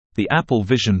The Apple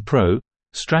Vision Pro,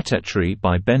 Stratechery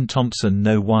by Ben Thompson.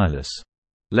 No wireless.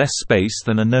 Less space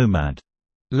than a Nomad.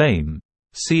 Lame.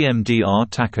 CMDR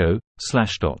taco,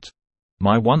 /.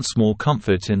 My once more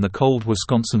comfort in the cold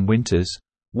Wisconsin winters,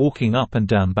 walking up and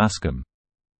down Bascom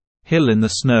Hill in the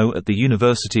snow at the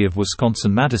University of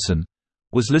Wisconsin-Madison,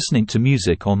 was listening to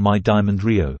music on my Diamond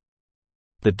Rio.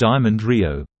 The Diamond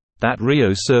Rio. That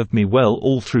Rio served me well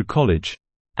all through college.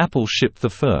 Apple shipped the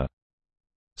fur.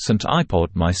 Sent iPod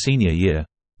my senior year,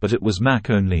 but it was Mac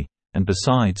only, and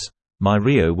besides, my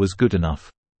Rio was good enough.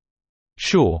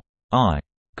 Sure, I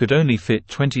could only fit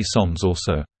 20 songs or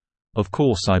so. Of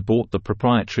course I bought the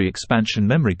proprietary expansion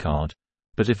memory card,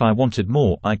 but if I wanted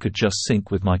more I could just sync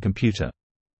with my computer.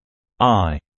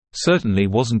 I certainly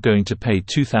wasn't going to pay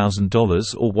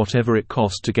 $2,000 or whatever it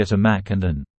cost to get a Mac and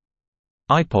an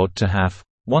iPod to have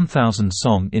 1,000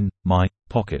 song in my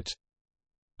pocket.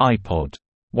 iPod.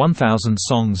 1,000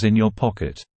 songs in your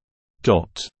pocket.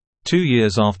 2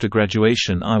 years after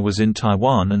graduation I was in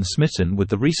Taiwan and smitten with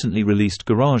the recently released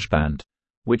GarageBand,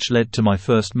 which led to my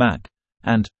first Mac,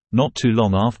 and, not too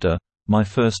long after, my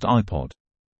first iPod.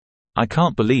 I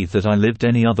can't believe that I lived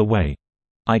any other way.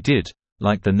 I did,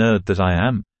 like the nerd that I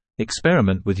am,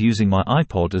 experiment with using my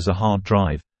iPod as a hard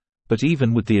drive, but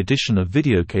even with the addition of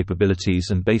video capabilities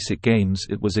and basic games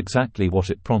it was exactly what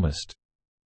it promised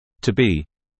to be.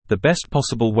 The best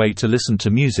possible way to listen to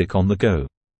music on the go.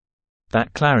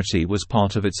 That clarity was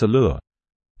part of its allure.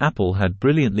 Apple had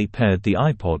brilliantly paired the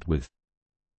iPod with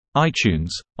iTunes,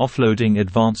 offloading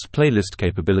advanced playlist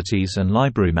capabilities and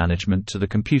library management to the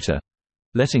computer,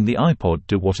 letting the iPod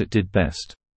do what it did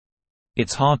best.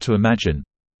 It's hard to imagine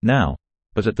now,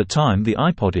 but at the time the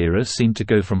iPod era seemed to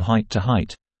go from height to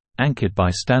height, anchored by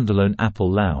standalone Apple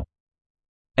Lao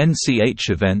NCH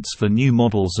events for new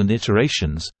models and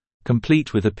iterations,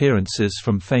 complete with appearances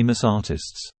from famous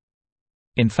artists.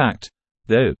 In fact,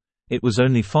 though, it was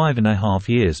only 5.5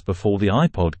 years before the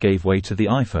iPod gave way to the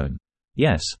iPhone.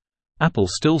 Yes, Apple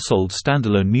still sold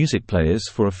standalone music players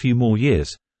for a few more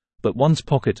years, but one's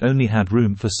pocket only had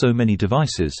room for so many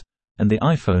devices, and the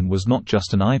iPhone was not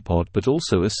just an iPod but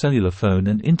also a cellular phone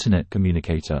and internet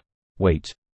communicator.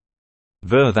 Wait.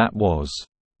 That was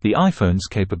the iPhone's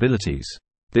capabilities.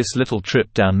 This little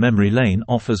trip down memory lane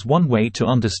offers one way to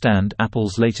understand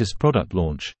Apple's latest product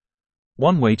launch.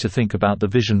 One way to think about the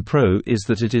Vision Pro is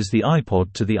that it is the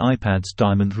iPod to the iPad's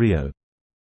Diamond Rio.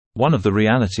 One of the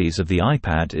realities of the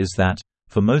iPad is that,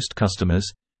 for most customers,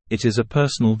 it is a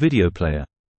personal video player.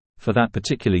 For that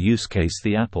particular use case,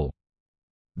 the Apple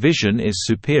Vision is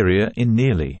superior in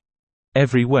nearly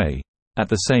every way. At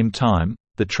the same time,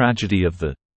 the tragedy of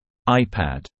the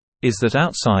iPad is that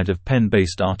outside of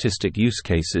pen-based artistic use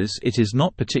cases it is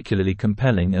not particularly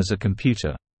compelling as a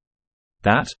computer.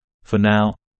 That, for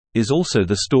now, is also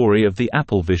the story of the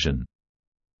Apple Vision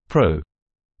Pro.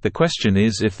 The question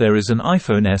is if there is an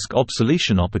iPhone-esque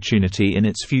obsolescence opportunity in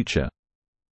its future.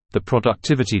 The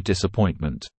productivity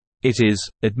disappointment. It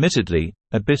is, admittedly,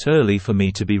 a bit early for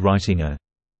me to be writing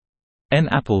an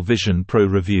Apple Vision Pro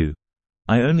review.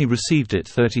 I only received it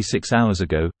 36 hours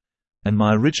ago, and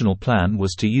my original plan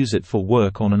was to use it for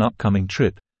work on an upcoming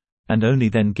trip, and only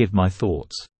then give my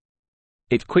thoughts.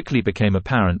 It quickly became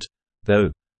apparent,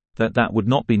 though, that would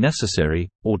not be necessary,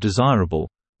 or desirable,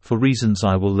 for reasons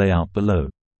I will lay out below.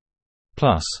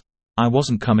 Plus, I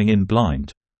wasn't coming in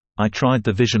blind. I tried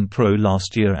the Vision Pro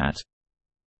last year at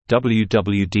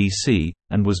WWDC,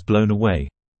 and was blown away.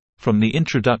 From the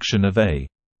introduction of a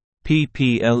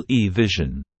PPLE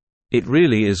Vision. It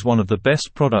really is one of the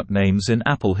best product names in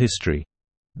Apple history.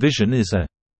 Vision is a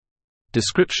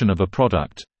description of a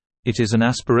product, it is an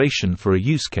aspiration for a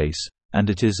use case, and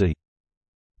it is a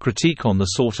critique on the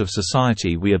sort of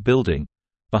society we are building,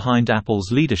 behind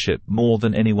Apple's leadership more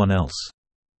than anyone else.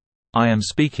 I am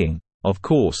speaking, of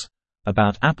course,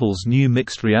 about Apple's new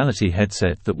mixed reality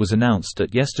headset that was announced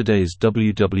at yesterday's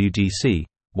WWDC.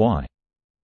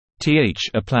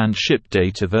 A planned ship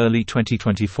date of early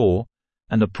 2024,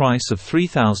 and a price of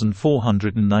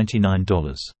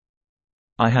 $3,499.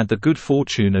 I had the good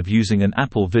fortune of using an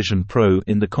Apple Vision Pro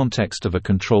in the context of a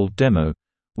controlled demo,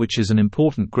 which is an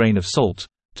important grain of salt,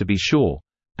 to be sure,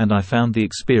 and I found the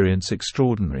experience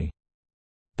extraordinary.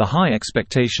 The high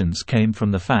expectations came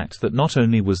from the fact that not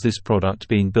only was this product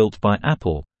being built by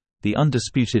Apple, the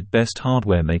undisputed best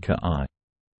hardware maker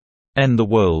in the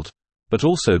world, but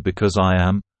also because I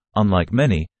am, unlike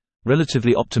many,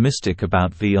 relatively optimistic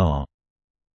about VR.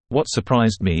 What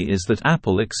surprised me is that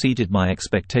Apple exceeded my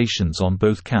expectations on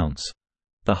both counts.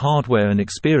 The hardware and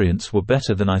experience were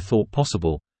better than I thought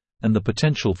possible, and the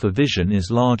potential for Vision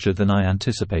is larger than I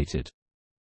anticipated.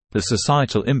 The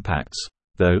societal impacts,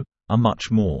 though, are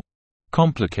much more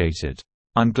complicated.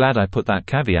 I'm glad I put that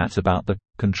caveat about the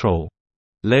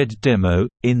control-led demo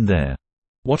in there.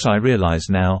 What I realize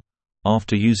now,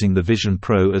 after using the Vision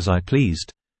Pro as I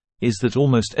pleased, is that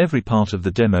almost every part of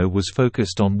the demo was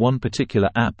focused on one particular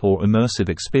app or immersive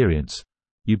experience.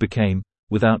 You became,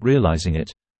 without realizing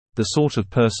it, the sort of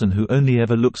person who only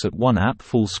ever looks at one app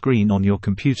full screen on your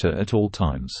computer at all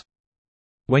times.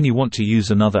 When you want to use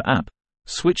another app,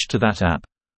 switch to that app,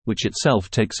 which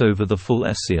itself takes over the full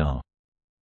SCR.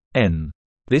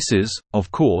 This is,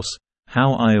 of course,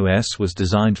 how iOS was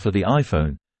designed for the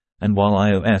iPhone, and while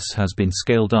iOS has been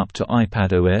scaled up to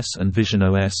iPadOS and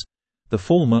visionOS, the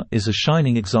former is a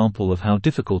shining example of how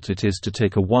difficult it is to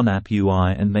take a one-app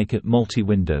UI and make it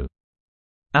multi-window.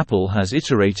 Apple has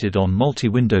iterated on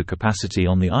multi-window capacity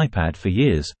on the iPad for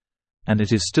years, and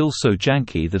it is still so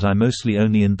janky that I mostly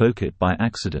only invoke it by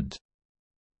accident.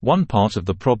 One part of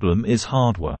the problem is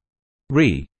hardware.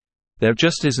 There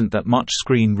just isn't that much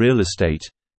screen real estate,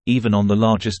 even on the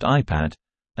largest iPad,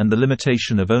 and the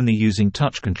limitation of only using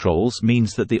touch controls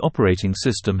means that the operating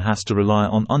system has to rely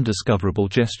on undiscoverable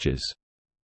gestures.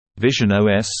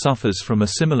 visionOS suffers from a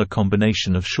similar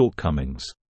combination of shortcomings.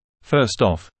 First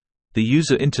off, the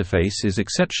user interface is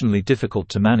exceptionally difficult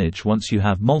to manage once you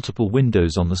have multiple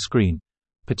windows on the screen,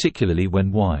 particularly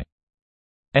when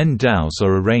Y-N DAOs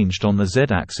are arranged on the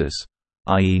Z-axis,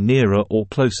 i.e. nearer or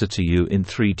closer to you in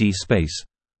 3D space.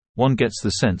 One gets the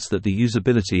sense that the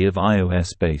usability of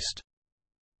iOS-based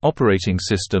operating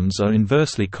systems are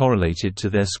inversely correlated to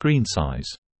their screen size.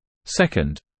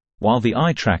 Second, while the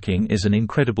eye tracking is an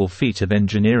incredible feat of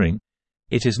engineering,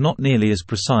 it is not nearly as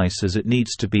precise as it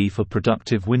needs to be for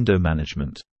productive window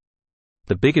management.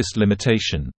 The biggest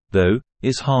limitation, though,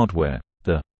 is hardware.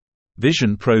 The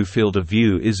Vision Pro field of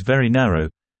view is very narrow,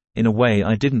 in a way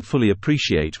I didn't fully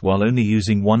appreciate while only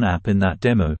using one app in that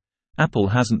demo. Apple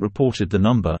hasn't reported the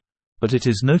number, but it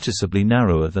is noticeably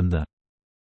narrower than the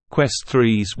Quest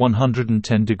 3's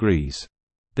 110 degrees.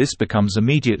 This becomes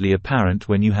immediately apparent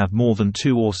when you have more than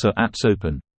 2 or so apps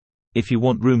open. If you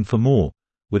want room for more,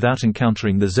 without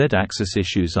encountering the Z-axis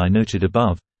issues I noted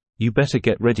above, you better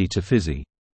get ready to physically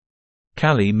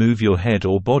move your head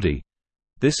or body.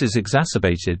 This is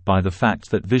exacerbated by the fact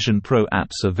that Vision Pro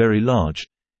apps are very large,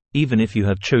 even if you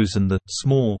have chosen the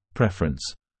small preference.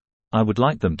 I would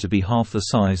like them to be half the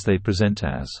size they present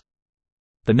as.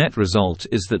 The net result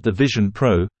is that the Vision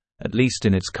Pro, at least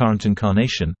in its current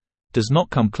incarnation, does not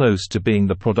come close to being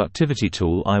the productivity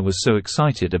tool I was so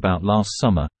excited about last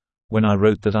summer, when I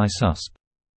wrote that I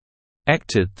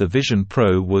suspected the Vision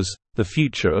Pro was the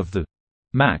future of the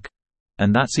Mac,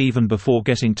 and that's even before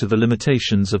getting to the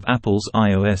limitations of Apple's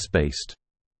iOS-based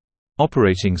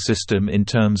operating system in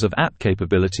terms of app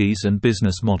capabilities and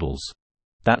business models.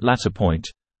 That latter point,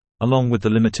 along with the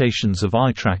limitations of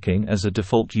eye tracking as a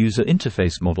default user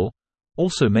interface model,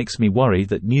 also makes me worry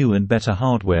that new and better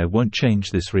hardware won't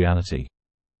change this reality.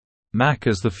 Mac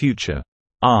as the future.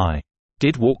 I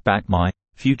did walk back my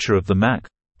future of the Mac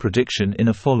prediction in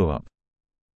a follow-up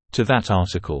to that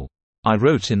article. I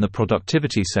wrote in the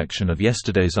productivity section of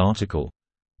yesterday's article,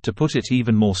 to put it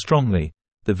even more strongly,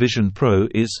 the Vision Pro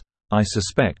is, I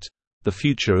suspect, the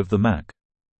future of the Mac.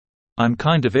 I'm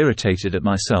kind of irritated at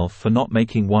myself for not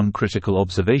making one critical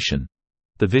observation.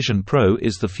 The Vision Pro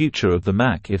is the future of the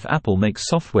Mac if Apple makes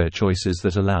software choices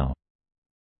that allow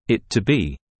it to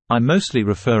be. I'm mostly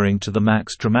referring to the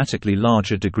Mac's dramatically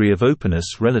larger degree of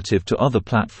openness relative to other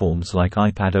platforms like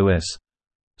iPadOS.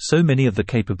 So many of the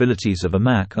capabilities of a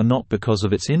Mac are not because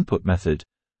of its input method,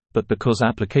 but because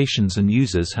applications and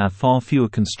users have far fewer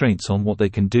constraints on what they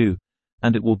can do,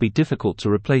 and it will be difficult to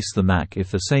replace the Mac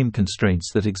if the same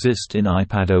constraints that exist in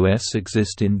iPadOS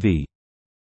exist in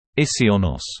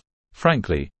visionOS.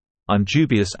 Frankly, I'm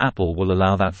dubious Apple will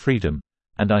allow that freedom,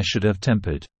 and I should have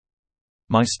tempered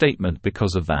my statement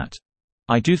because of that.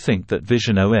 I do think that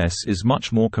visionOS is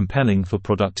much more compelling for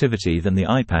productivity than the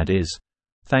iPad is,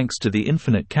 thanks to the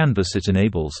infinite canvas it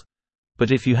enables,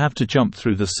 but if you have to jump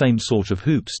through the same sort of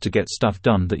hoops to get stuff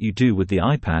done that you do with the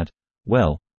iPad,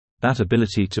 well, that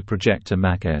ability to project a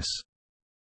Mac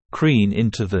screen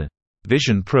into the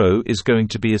Vision Pro is going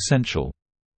to be essential.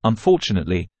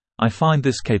 Unfortunately, I find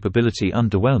this capability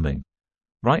underwhelming.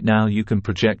 Right now you can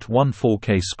project one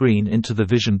 4K screen into the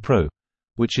Vision Pro,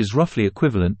 which is roughly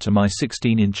equivalent to my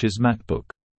 16 inches MacBook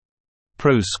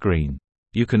Pro's screen.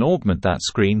 You can augment that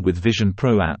screen with Vision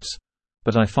Pro apps,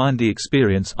 but I find the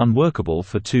experience unworkable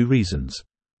for 2 reasons.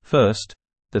 First,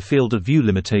 the field of view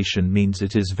limitation means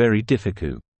it is very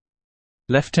difficult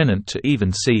to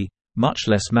even see, much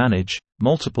less manage,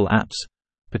 multiple apps,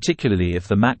 particularly if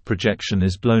the Mac projection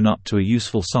is blown up to a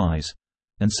useful size.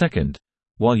 And second,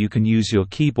 While you can use your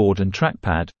keyboard and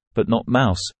trackpad, but not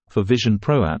mouse, for Vision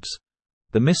Pro apps,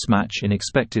 the mismatch in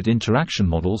expected interaction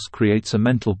models creates a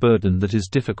mental burden that is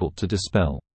difficult to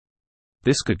dispel.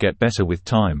 This could get better with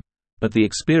time, but the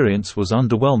experience was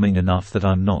underwhelming enough that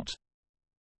I'm not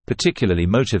particularly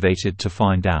motivated to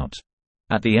find out.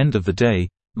 At the end of the day,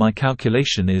 my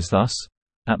calculation is thus: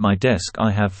 at my desk I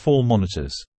have 4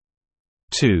 monitors.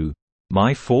 2.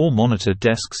 My 4-monitor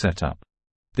desk setup.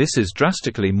 This is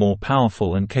drastically more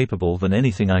powerful and capable than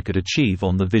anything I could achieve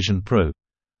on the Vision Pro.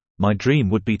 My dream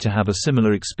would be to have a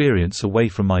similar experience away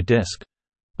from my desk,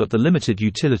 but the limited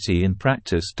utility in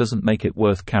practice doesn't make it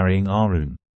worth carrying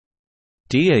around.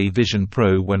 DA Vision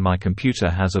Pro when my computer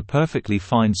has a perfectly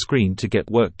fine screen to get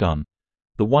work done.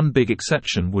 The one big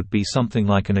exception would be something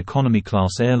like an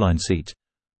economy-class airline seat,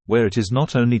 where it is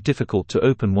not only difficult to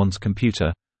open one's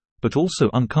computer, but also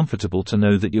uncomfortable to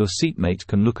know that your seatmate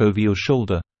can look over your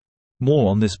shoulder. More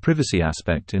on this privacy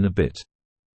aspect in a bit.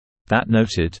 That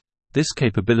noted, this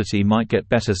capability might get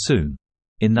better soon.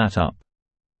 In that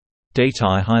update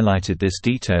I highlighted this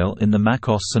detail in the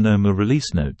macOS Sonoma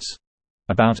release notes.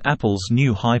 About Apple's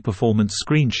new high-performance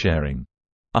screen sharing.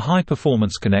 A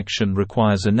high-performance connection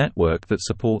requires a network that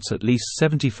supports at least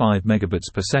 75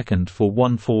 megabits per second for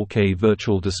one 4K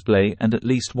virtual display and at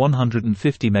least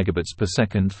 150 megabits per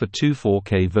second for two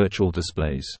 4K virtual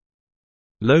displays.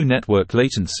 Low network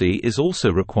latency is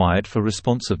also required for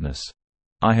responsiveness.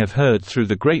 I have heard through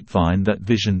the grapevine that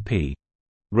Vision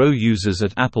Pro users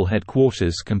at Apple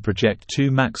headquarters can project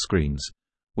 2 Mac screens,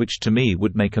 which to me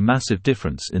would make a massive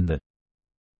difference in the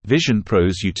Vision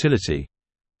Pro's utility.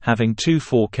 Having 2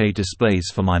 4K displays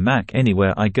for my Mac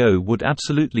anywhere I go would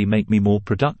absolutely make me more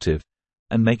productive,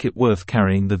 and make it worth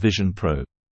carrying the Vision Pro.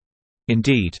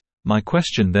 Indeed, my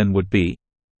question then would be,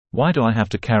 why do I have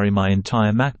to carry my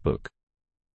entire MacBook?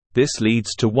 This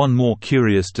leads to one more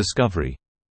curious discovery.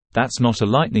 That's not a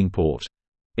Lightning port.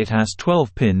 It has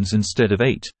 12 pins instead of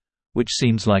 8, which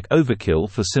seems like overkill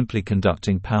for simply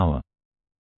conducting power.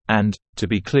 And, to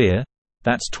be clear,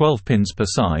 that's 12 pins per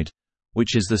side,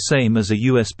 which is the same as a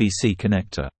USB-C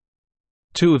connector.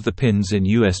 2 of the pins in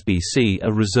USB-C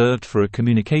are reserved for a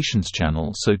communications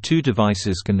channel so 2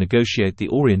 devices can negotiate the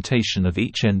orientation of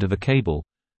each end of a cable,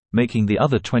 making the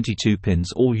other 22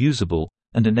 pins all usable,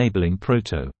 and enabling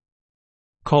protocols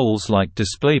like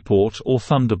DisplayPort or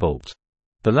Thunderbolt.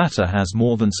 The latter has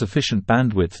more than sufficient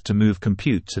bandwidth to move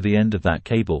compute to the end of that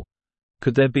cable.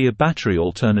 Could there be a battery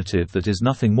alternative that is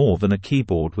nothing more than a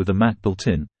keyboard with a Mac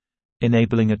built-in,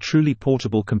 enabling a truly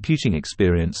portable computing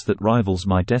experience that rivals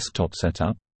my desktop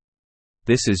setup?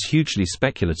 This is hugely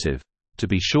speculative, to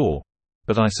be sure,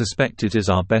 but I suspect it is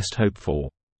our best hope for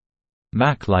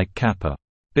Mac-like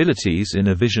capabilities in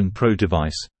a Vision Pro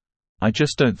device. I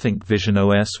just don't think Vision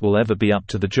OS will ever be up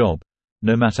to the job,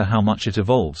 no matter how much it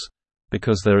evolves,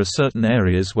 because there are certain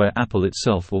areas where Apple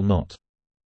itself will not.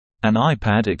 An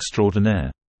iPad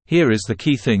extraordinaire. Here is the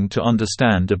key thing to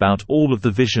understand about all of the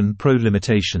Vision Pro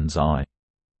limitations I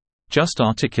just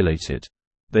articulated.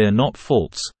 They are not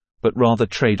faults, but rather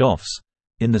trade-offs,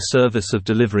 in the service of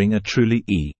delivering a truly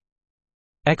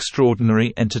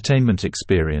extraordinary entertainment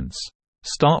experience.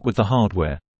 Start with the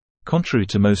hardware. Contrary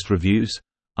to most reviews,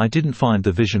 I didn't find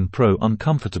the Vision Pro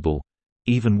uncomfortable,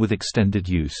 even with extended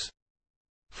use.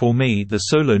 For me, the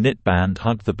Solo knit band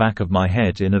hugged the back of my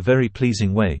head in a very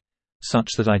pleasing way,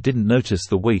 such that I didn't notice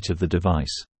the weight of the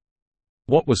device.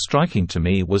 What was striking to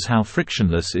me was how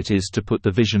frictionless it is to put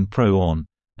the Vision Pro on,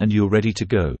 and you're ready to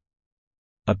go.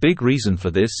 A big reason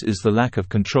for this is the lack of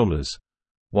controllers.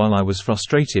 While I was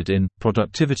frustrated in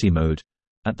productivity mode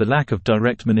at the lack of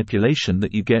direct manipulation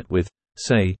that you get with,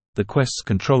 say, the Quest's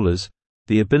controllers,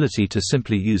 the ability to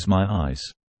simply use my eyes,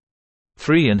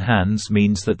 3 and hands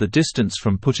means that the distance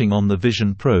from putting on the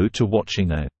Vision Pro to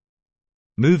watching a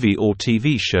movie or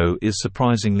TV show is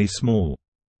surprisingly small.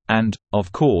 And,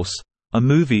 of course, a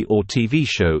movie or TV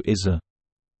show is a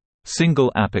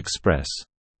single app express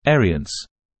experience.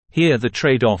 Here the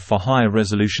trade-off for higher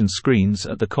resolution screens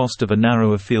at the cost of a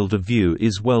narrower field of view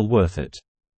is well worth it.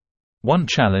 One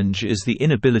challenge is the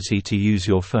inability to use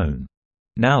your phone.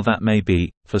 Now that may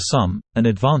be, for some, an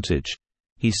advantage,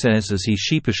 he says as he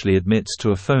sheepishly admits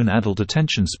to a phone adult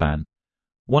attention span.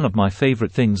 One of my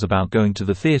favorite things about going to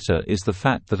the theater is the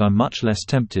fact that I'm much less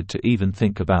tempted to even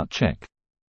think about checking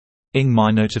my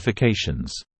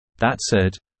notifications. That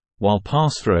said, while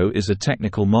pass-through is a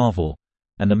technical marvel,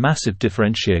 and a massive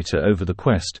differentiator over the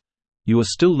Quest, you are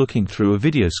still looking through a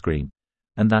video screen,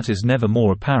 and that is never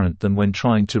more apparent than when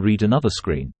trying to read another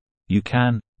screen. You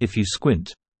can, if you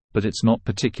squint, but it's not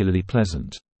particularly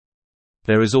pleasant.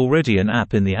 There is already an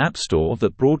app in the App Store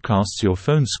that broadcasts your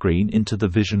phone screen into the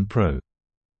Vision Pro.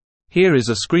 Here is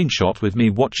a screenshot with me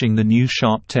watching the new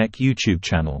Sharp Tech YouTube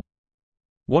channel.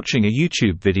 Watching a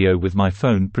YouTube video with my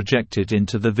phone projected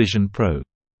into the Vision Pro.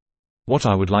 What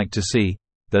I would like to see,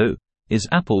 though, is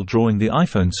Apple drawing the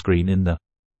iPhone screen in the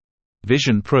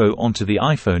Vision Pro onto the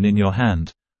iPhone in your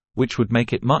hand, which would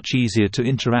make it much easier to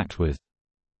interact with.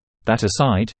 That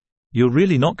aside, you're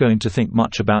really not going to think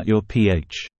much about your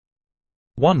pH.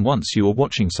 Once you are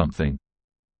watching something.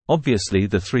 Obviously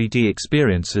the 3D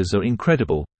experiences are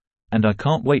incredible, and I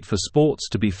can't wait for sports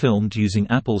to be filmed using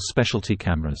Apple's specialty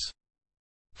cameras.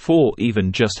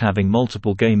 Even just having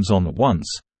multiple games on at once,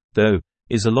 though,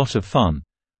 is a lot of fun,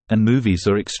 and movies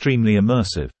are extremely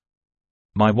immersive.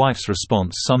 My wife's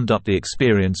response summed up the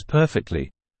experience perfectly.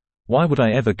 Why would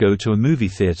I ever go to a movie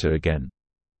theater again?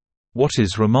 What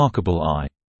is remarkable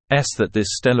is that this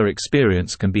stellar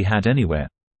experience can be had anywhere.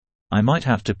 I might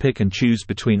have to pick and choose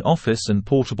between office and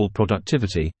portable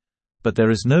productivity, but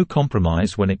there is no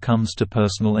compromise when it comes to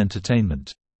personal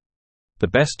entertainment. The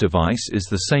best device is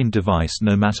the same device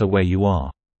no matter where you are.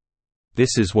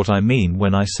 This is what I mean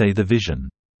when I say the Vision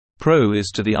Pro is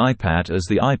to the iPad as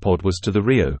the iPod was to the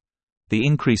Rio. The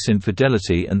increase in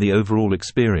fidelity and the overall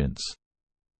experience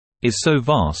is so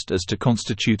vast as to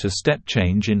constitute a step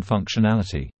change in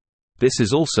functionality. This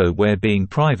is also where being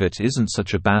private isn't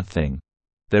such a bad thing.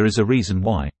 There is a reason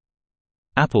why.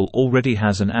 Apple already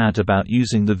has an ad about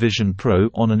using the Vision Pro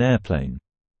on an airplane.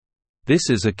 This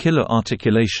is a killer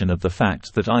articulation of the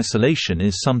fact that isolation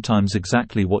is sometimes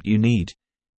exactly what you need,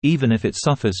 even if it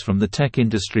suffers from the tech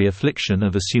industry affliction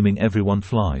of assuming everyone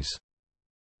flies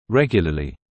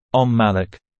regularly.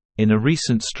 Malik, in a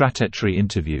recent Stratechery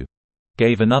interview,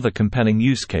 gave another compelling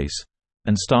use case,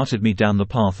 and started me down the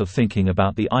path of thinking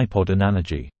about the iPod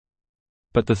analogy.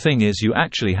 But the thing is, you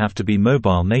actually have to be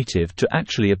mobile native to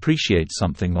actually appreciate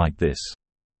something like this.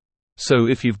 So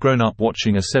if you've grown up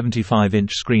watching a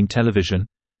 75-inch screen television,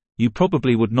 you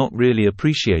probably would not really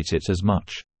appreciate it as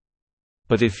much.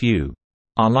 But if you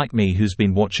are like me, who's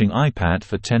been watching iPad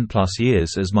for 10+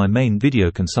 years as my main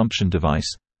video consumption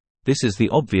device, this is the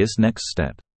obvious next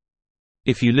step.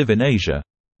 If you live in Asia,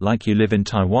 like you live in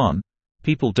Taiwan,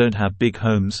 people don't have big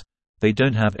homes, they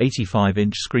don't have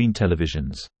 85-inch screen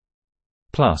televisions.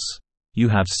 Plus, you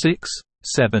have 6,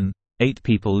 7, 8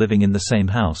 people living in the same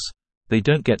house. They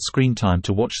don't get screen time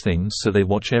to watch things, so they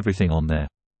watch everything on their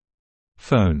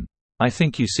phone. I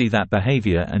think you see that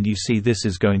behavior and you see this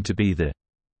is going to be the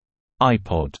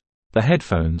iPod. The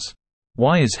headphones.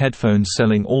 Why is headphones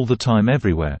selling all the time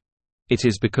everywhere? It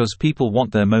is because people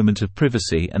want their moment of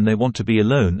privacy and they want to be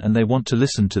alone and they want to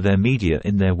listen to their media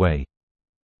in their way.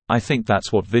 I think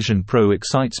that's what Vision Pro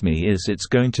excites me, is it's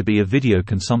going to be a video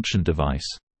consumption device.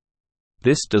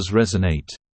 This does resonate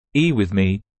with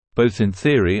me, both in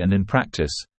theory and in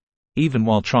practice. Even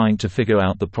while trying to figure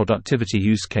out the productivity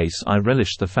use case, I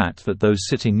relish the fact that those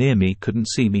sitting near me couldn't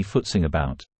see me footsing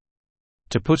about.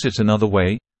 To put it another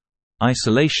way,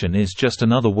 isolation is just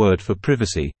another word for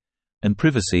privacy, and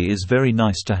privacy is very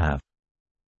nice to have.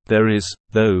 There is,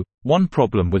 though, one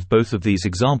problem with both of these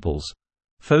examples: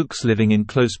 folks living in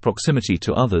close proximity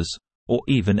to others, or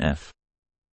even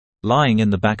lying in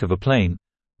the back of a plane,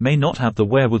 may not have the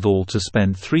wherewithal to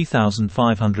spend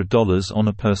 $3,500 on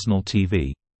a personal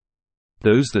TV.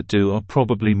 Those that do are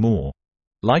probably more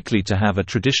likely to have a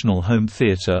traditional home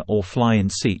theater or fly-in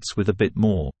seats with a bit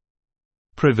more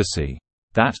privacy.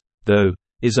 That, though,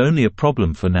 is only a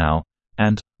problem for now,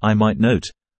 and, I might note,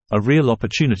 a real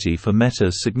opportunity for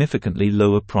Meta's significantly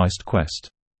lower-priced Quest.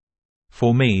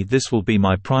 For me, this will be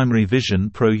my primary Vision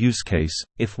Pro use case,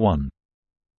 if one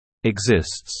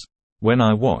exists. When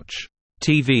I watch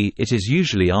TV, it is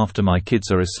usually after my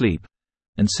kids are asleep,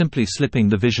 and simply slipping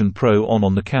the Vision Pro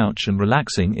on the couch and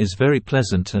relaxing is very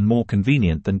pleasant and more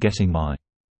convenient than getting my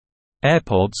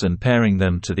AirPods and pairing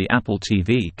them to the Apple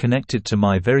TV connected to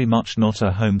my very much not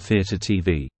a home theater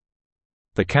TV.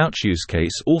 The couch use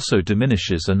case also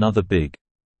diminishes another big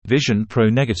Vision Pro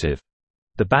negative.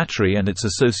 The battery and its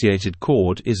associated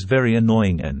cord is very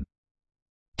annoying and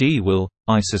will,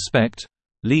 I suspect,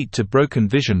 lead to broken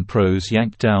Vision Pros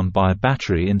yanked down by a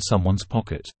battery in someone's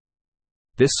pocket.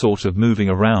 This sort of moving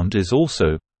around is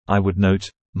also, I would note,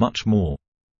 much more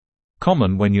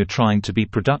common when you're trying to be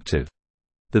productive.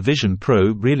 The Vision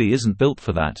Pro really isn't built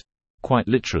for that, quite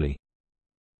literally.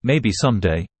 Maybe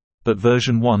someday, but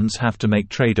version 1s have to make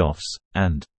trade-offs,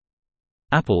 and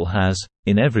Apple has,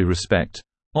 in every respect,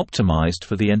 optimized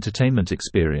for the entertainment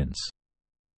experience.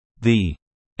 The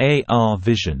AR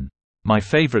Vision. My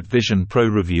favorite Vision Pro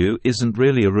review isn't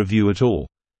really a review at all.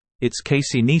 It's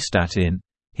Casey Neistat in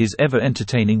his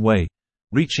ever-entertaining way,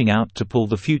 reaching out to pull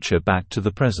the future back to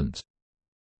the present.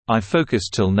 I've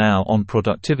focused till now on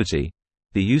productivity,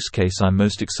 the use case I'm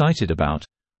most excited about,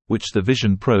 which the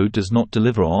Vision Pro does not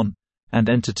deliver on, and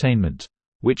entertainment,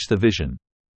 which the Vision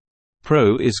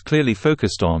Pro is clearly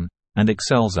focused on, and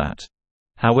excels at.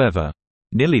 However,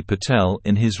 Nilay Patel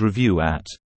in his review at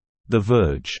The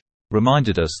Verge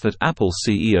reminded us that Apple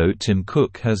CEO Tim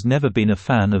Cook has never been a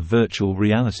fan of virtual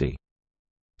reality.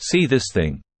 See this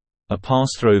thing. A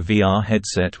pass-through VR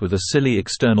headset with a silly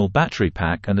external battery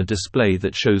pack and a display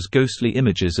that shows ghostly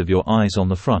images of your eyes on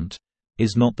the front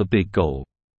is not the big goal.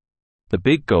 The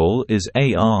big goal is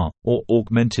AR, or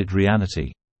augmented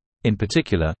reality. In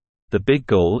particular, the big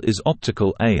goal is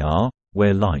optical AR,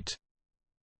 where light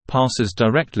passes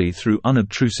directly through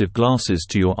unobtrusive glasses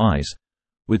to your eyes,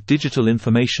 with digital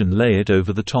information layered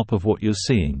over the top of what you're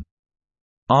seeing.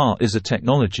 AR is a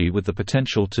technology with the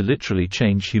potential to literally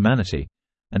change humanity,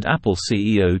 and Apple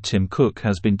CEO Tim Cook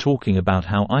has been talking about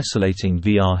how isolating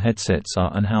VR headsets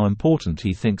are and how important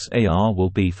he thinks AR will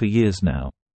be for years now.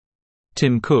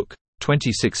 Tim Cook,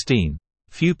 2016.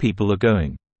 Few people are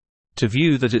going to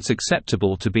view that it's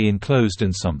acceptable to be enclosed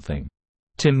in something.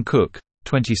 Tim Cook,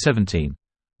 2017.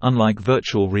 Unlike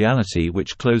virtual reality,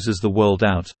 which closes the world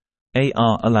out,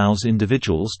 AR allows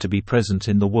individuals to be present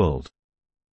in the world.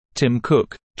 Tim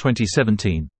Cook,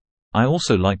 2017. I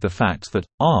also like the fact that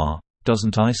AR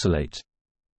doesn't isolate.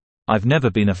 I've never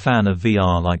been a fan of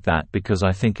VR like that because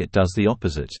I think it does the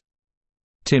opposite.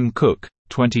 Tim Cook,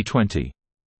 2020.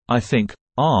 I think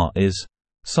AR is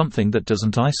something that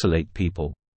doesn't isolate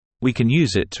people. We can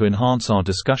use it to enhance our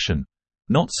discussion,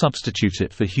 not substitute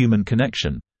it for human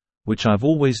connection, which I've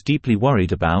always deeply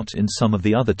worried about in some of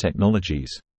the other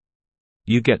technologies.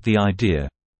 You get the idea.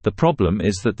 The problem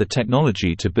is that the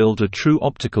technology to build a true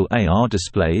optical AR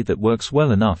display that works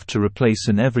well enough to replace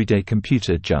an everyday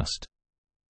computer just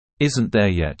isn't there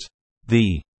yet.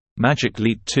 The Magic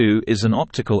Leap 2 is an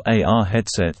optical AR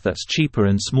headset that's cheaper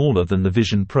and smaller than the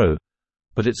Vision Pro,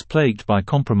 but it's plagued by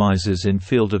compromises in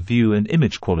field of view and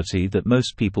image quality that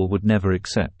most people would never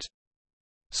accept.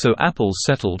 So Apple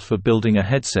settled for building a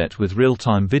headset with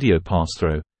real-time video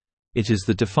pass-through. It is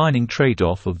the defining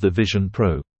trade-off of the Vision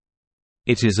Pro.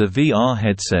 It is a VR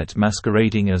headset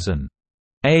masquerading as an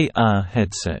AR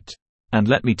headset. And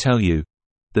let me tell you,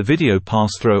 the video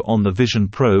pass-through on the Vision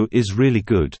Pro is really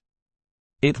good.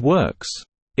 It works.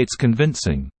 It's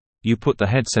convincing. You put the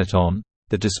headset on,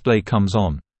 the display comes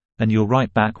on, and you're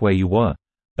right back where you were,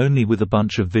 only with a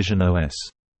bunch of Vision OS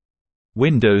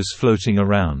windows floating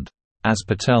around. As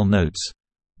Patel notes,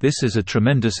 this is a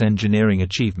tremendous engineering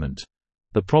achievement.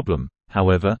 The problem,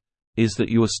 however, is that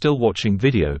you are still watching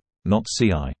video, not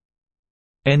CI.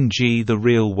 NG the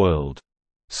real world.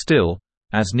 Still,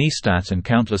 as Neistat and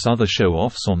countless other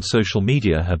show-offs on social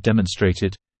media have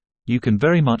demonstrated, you can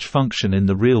very much function in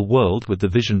the real world with the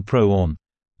Vision Pro on,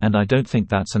 and I don't think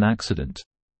that's an accident.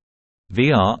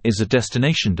 VR is a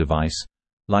destination device,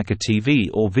 like a TV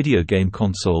or video game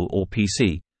console or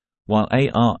PC, while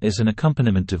AR is an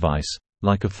accompaniment device,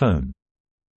 like a phone.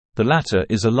 The latter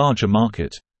is a larger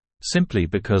market, simply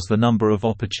because the number of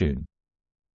opportunities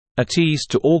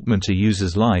to augment a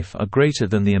user's life are greater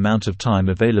than the amount of time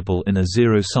available in a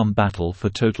zero-sum battle for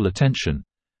total attention,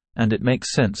 and it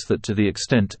makes sense that to the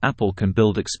extent Apple can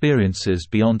build experiences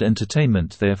beyond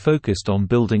entertainment, they are focused on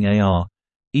building AR,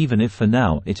 even if for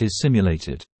now it is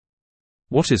simulated.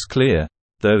 What is clear,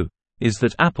 though, is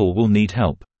that Apple will need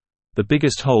help. The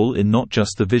biggest hole in not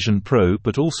just the Vision Pro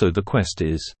but also the Quest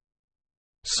is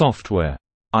software.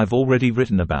 I've already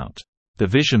written about the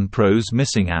Vision Pro's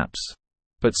missing apps.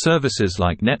 But services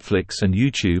like Netflix and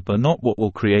YouTube are not what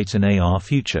will create an AR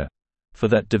future. For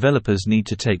that, developers need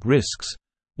to take risks,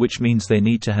 which means they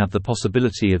need to have the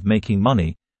possibility of making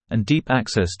money, and deep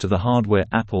access to the hardware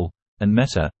Apple and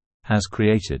Meta has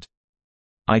created.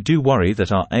 I do worry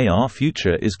that our AR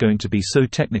future is going to be so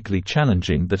technically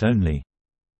challenging that only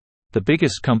the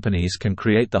biggest companies can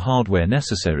create the hardware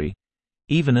necessary,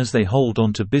 even as they hold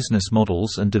on to business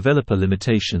models and developer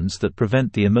limitations that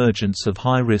prevent the emergence of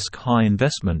high-risk,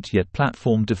 high-investment yet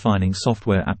platform-defining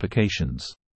software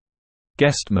applications.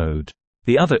 Guest mode.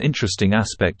 The other interesting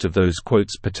aspect of those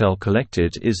quotes Patel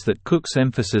collected is that Cook's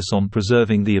emphasis on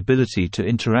preserving the ability to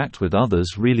interact with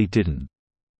others really didn't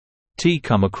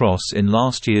come across in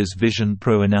last year's Vision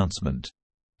Pro announcement.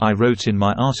 I wrote in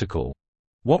my article,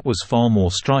 what was far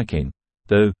more striking,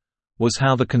 though, was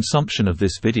how the consumption of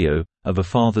this video, of a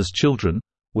father's children,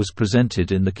 was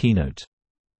presented in the keynote.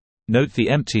 Note the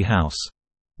empty house.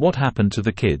 What happened to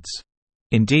the kids?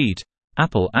 Indeed,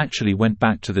 Apple actually went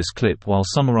back to this clip while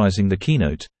summarizing the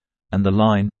keynote, and the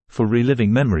line, "for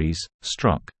reliving memories,"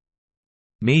 struck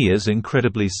me as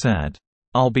incredibly sad.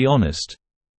 I'll be honest.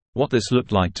 What this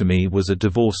looked like to me was a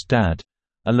divorced dad,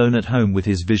 alone at home with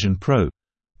his Vision Pro,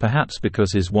 perhaps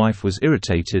because his wife was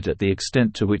irritated at the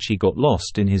extent to which he got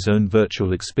lost in his own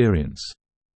virtual experience.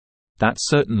 That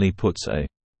certainly puts a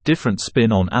different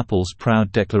spin on Apple's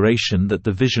proud declaration that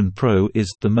the Vision Pro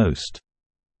is the most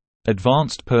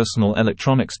advanced personal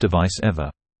electronics device ever.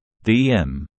 The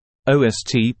most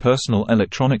personal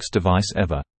electronics device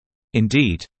ever.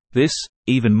 Indeed, this,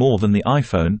 even more than the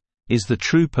iPhone, is the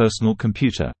true personal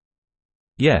computer.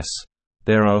 Yes,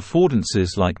 there are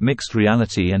affordances like mixed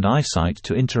reality and eyesight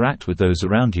to interact with those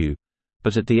around you,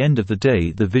 but at the end of the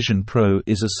day the Vision Pro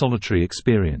is a solitary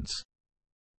experience.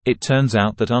 It turns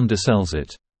out that undersells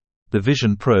it. The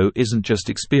Vision Pro isn't just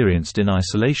experienced in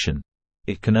isolation.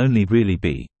 It can only really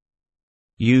be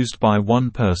used by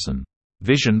one person.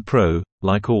 Vision Pro,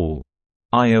 like all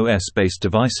iOS-based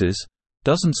devices,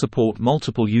 doesn't support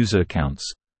multiple user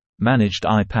accounts. Managed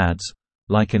iPads,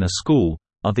 like in a school,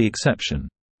 are the exception.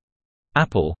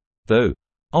 Apple, though,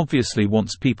 obviously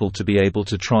wants people to be able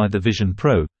to try the Vision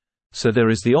Pro, so there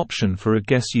is the option for a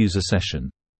guest user session.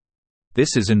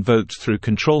 This is invoked through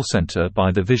Control Center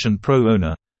by the Vision Pro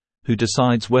owner, who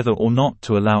decides whether or not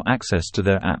to allow access to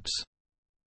their apps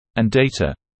and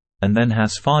data, and then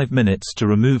has 5 minutes to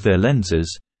remove their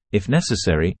lenses, if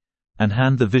necessary, and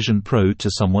hand the Vision Pro to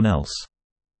someone else.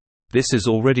 This is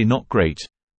already not great.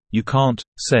 You can't,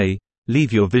 say,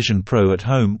 leave your Vision Pro at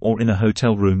home or in a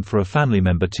hotel room for a family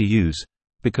member to use,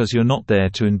 because you're not there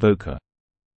to invoke a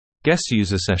guest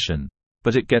user session.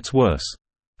 But it gets worse.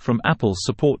 From Apple's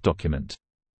support document.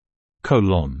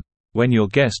 When your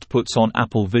guest puts on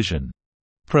Apple Vision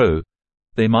Pro,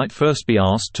 they might first be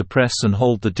asked to press and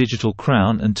hold the digital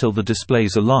crown until the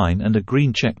display's a line and a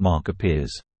green check mark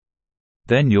appears.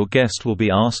 Then your guest will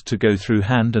be asked to go through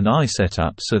hand and eye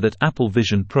setup so that Apple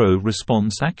Vision Pro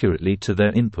responds accurately to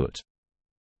their input.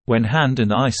 When hand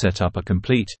and eye setup are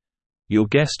complete, your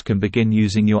guest can begin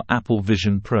using your Apple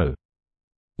Vision Pro.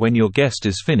 When your guest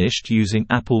is finished using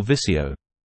Apple Vision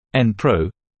Pro,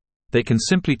 they can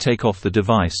simply take off the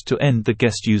device to end the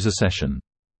guest user session.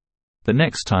 The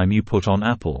next time you put on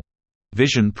Apple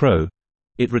Vision Pro,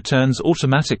 it returns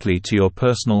automatically to your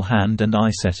personal hand and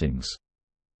eye settings.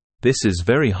 This is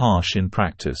very harsh in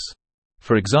practice.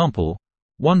 For example,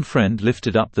 one friend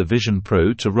lifted up the Vision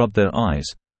Pro to rub their eyes.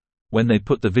 When they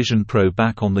put the Vision Pro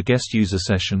back on, the guest user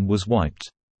session was wiped.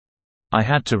 I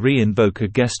had to re-invoke a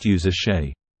guest user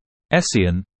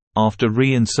session after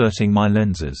re-inserting my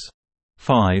lenses.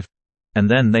 5. And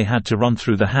then they had to run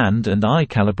through the hand and eye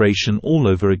calibration all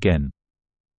over again.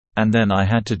 And then I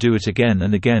had to do it again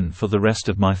and again for the rest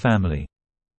of my family.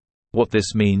 What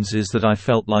this means is that I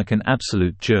felt like an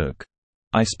absolute jerk.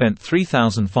 I spent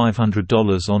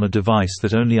 $3,500 on a device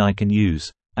that only I can use,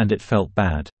 and it felt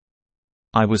bad.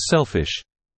 I was selfish,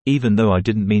 even though I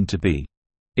didn't mean to be.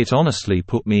 It honestly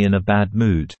put me in a bad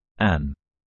mood, and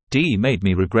made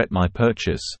me regret my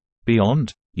purchase,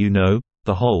 beyond,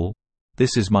 the whole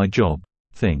 "this is my job"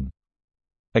 thing.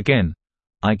 Again,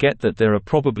 I get that there are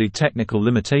probably technical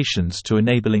limitations to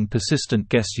enabling persistent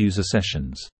guest user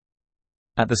sessions.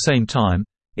 At the same time,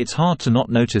 it's hard to not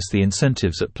notice the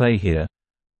incentives at play here.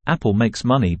 Apple makes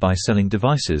money by selling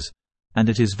devices, and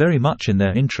it is very much in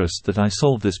their interest that I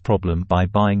solve this problem by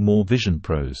buying more Vision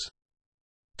Pros.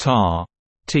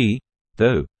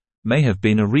 Though, may have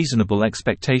been a reasonable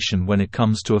expectation when it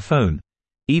comes to a phone,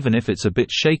 even if it's a bit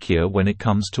shakier when it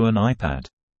comes to an iPad.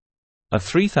 A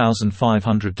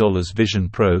 $3,500 Vision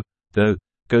Pro, though,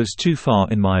 goes too far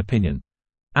in my opinion.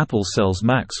 Apple sells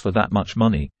Macs for that much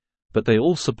money, but they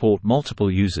all support multiple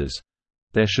users.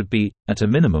 There should be, at a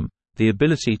minimum, the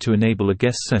ability to enable a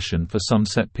guest session for some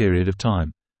set period of time,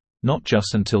 not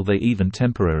just until they even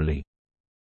temporarily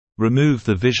remove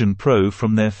the Vision Pro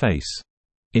from their face.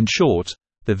 In short,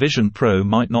 the Vision Pro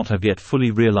might not have yet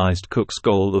fully realized Cook's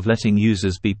goal of letting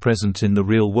users be present in the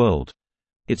real world.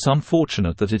 It's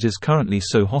unfortunate that it is currently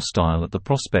so hostile at the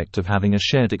prospect of having a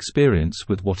shared experience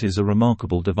with what is a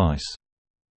remarkable device.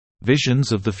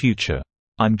 Visions of the future.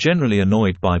 I'm generally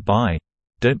annoyed by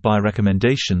don't buy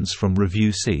recommendations from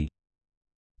Review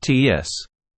CTS.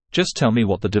 Just tell me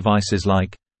what the device is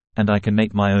like, and I can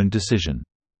make my own decision.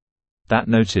 That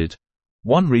noted,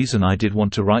 one reason I did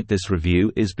want to write this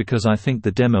review is because I think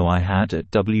the demo I had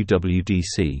at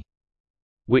WWDC,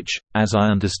 which, as I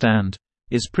understand,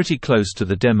 is pretty close to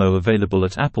the demo available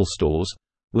at Apple stores,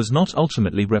 was not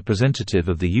ultimately representative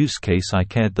of the use case I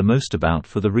cared the most about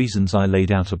for the reasons I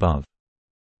laid out above.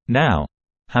 Now,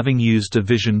 having used a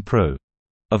Vision Pro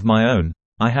of my own,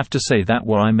 I have to say that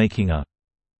were I making a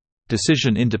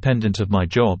decision independent of my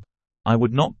job, I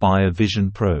would not buy a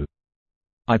Vision Pro.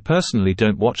 I personally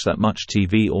don't watch that much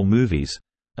TV or movies,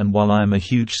 and while I am a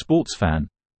huge sports fan,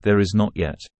 there is not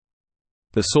yet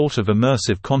the sort of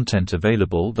immersive content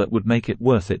available that would make it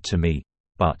worth it to me,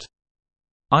 but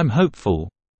I'm hopeful.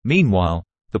 Meanwhile,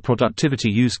 the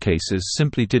productivity use cases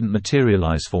simply didn't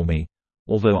materialize for me,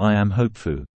 although I am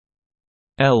hopeful.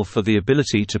 L for the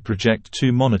ability to project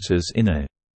 2 monitors in a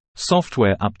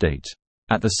software update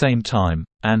at the same time,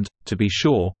 and, to be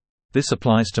sure, this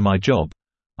applies to my job.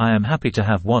 I am happy to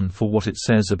have one for what it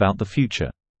says about the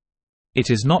future. It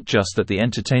is not just that the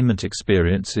entertainment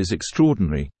experience is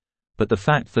extraordinary, but the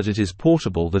fact that it is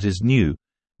portable that is new,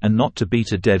 and not to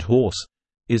beat a dead horse,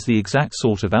 is the exact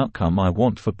sort of outcome I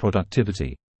want for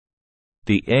productivity.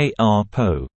 The AR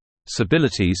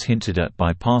possibilities hinted at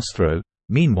by Passthrough,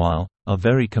 meanwhile, are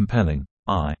very compelling.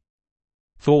 I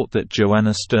thought that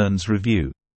Joanna Stern's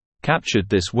review captured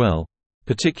this well,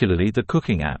 particularly the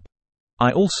cooking app.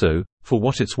 I also, for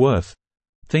what it's worth,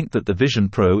 think that the Vision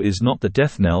Pro is not the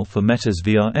death knell for Meta's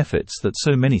VR efforts that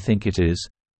so many think it is.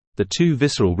 The 2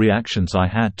 visceral reactions I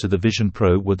had to the Vision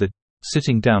Pro were the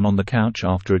sitting down on the couch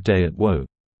after a day at work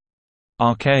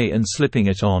and slipping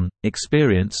it on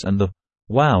experience, and the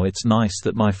wow, it's nice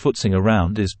that my footsing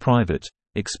around is private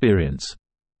experience.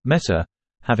 Meta,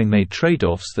 having made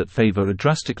trade-offs that favor a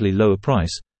drastically lower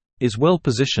price, is well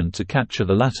positioned to capture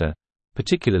the latter,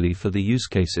 particularly for the use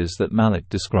cases that Malik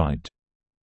described.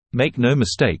 Make no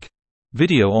mistake,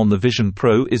 video on the Vision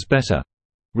Pro is better.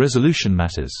 Resolution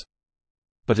matters.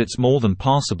 But it's more than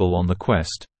passable on the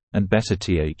Quest, and better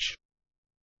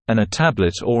than a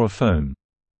tablet or a phone.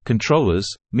 Controllers,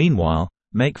 meanwhile,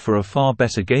 make for a far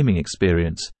better gaming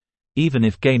experience, even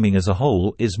if gaming as a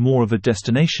whole is more of a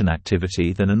destination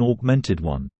activity than an augmented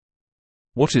one.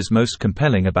 What is most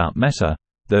compelling about Meta,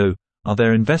 though, are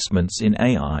their investments in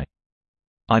AI.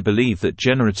 I believe that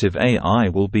generative AI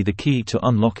will be the key to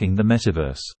unlocking the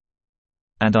metaverse.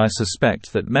 And I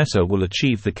suspect that Meta will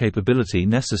achieve the capability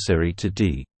necessary to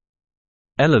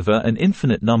deliver an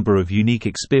infinite number of unique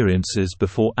experiences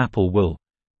before Apple will,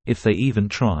 if they even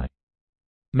try.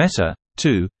 Meta,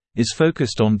 too, is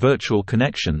focused on virtual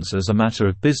connections as a matter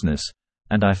of business,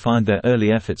 and I find their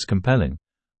early efforts compelling.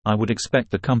 I would expect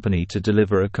the company to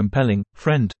deliver a compelling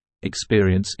friend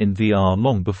experience in VR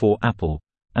long before Apple,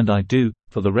 and I do,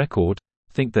 for the record,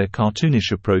 think their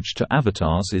cartoonish approach to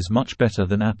avatars is much better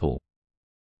than Apple's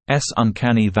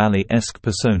Uncanny Valley-esque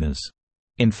personas.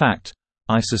 In fact,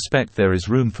 I suspect there is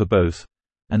room for both,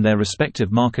 and their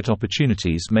respective market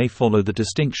opportunities may follow the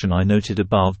distinction I noted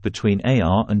above between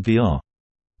AR and VR.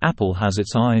 Apple has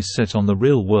its eyes set on the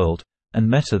real world, and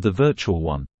Meta the virtual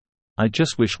one. I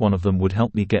just wish one of them would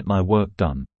help me get my work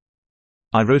done.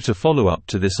 I wrote a follow-up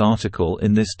to this article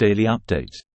in this daily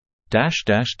update.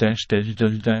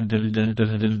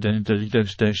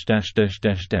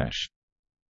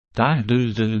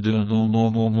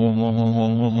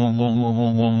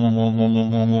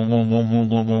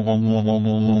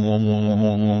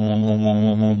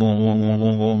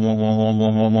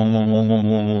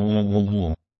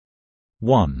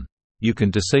 One. You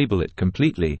can disable it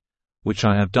completely, which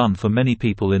I have done for many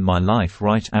people in my life.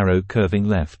 Right arrow curving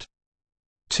left.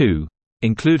 2.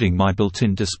 Including my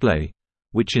built-in display,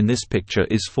 which in this picture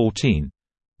is 14.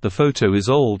 The photo is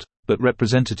old, but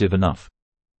representative enough.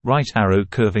 Right arrow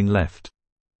curving left.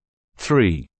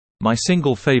 3. My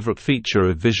single favorite feature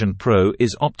of Vision Pro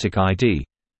is Optic ID.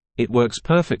 It works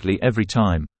perfectly every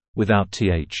time, without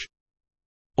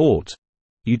Alt.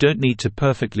 You don't need to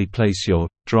perfectly place your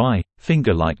dry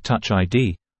finger like Touch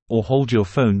ID, or hold your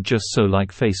phone just so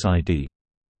like Face ID.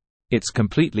 It's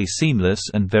completely seamless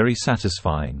and very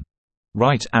satisfying.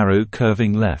 Right arrow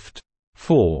curving left.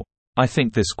 4. I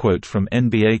think this quote from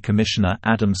NBA Commissioner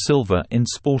Adam Silver in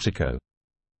Sportico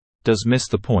does miss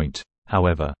the point,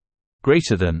 however.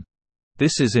 Greater than.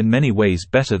 This is in many ways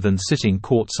better than sitting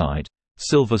courtside,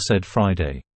 Silver said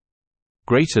Friday.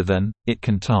 Greater than, it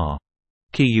can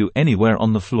key you anywhere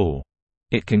on the floor.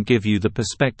 It can give you the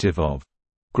perspective of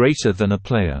greater than a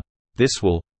player. This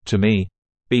will, to me,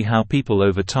 be how people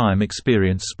over time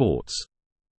experience sports.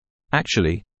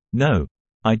 Actually, no.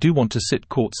 I do want to sit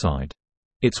courtside.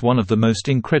 It's one of the most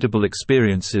incredible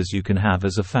experiences you can have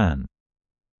as a fan.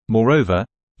 Moreover,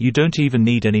 you don't even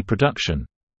need any production.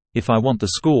 If I want the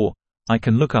score, I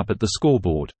can look up at the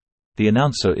scoreboard. The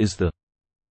announcer is the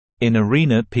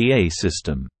in-arena PA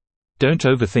system. Don't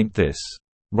overthink this.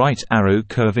 Right arrow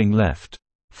curving left.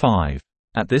 5.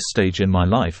 At this stage in my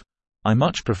life, I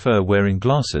much prefer wearing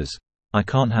glasses. I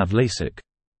can't have LASIK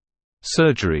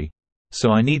surgery,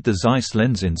 so I need the Zeiss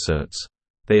lens inserts.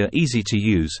 They are easy to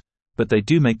use, but they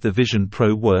do make the Vision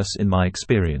Pro worse in my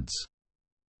experience.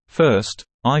 First,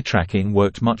 eye tracking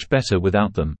worked much better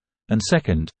without them, and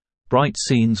second, Bright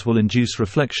scenes will induce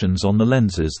reflections on the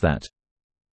lenses that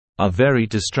are very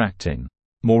distracting.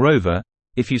 Moreover,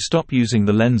 if you stop using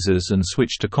the lenses and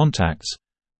switch to contacts,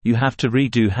 you have to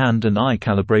redo hand and eye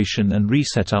calibration and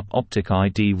reset up optic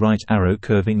ID right arrow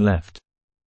curving left.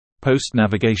 Post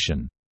navigation.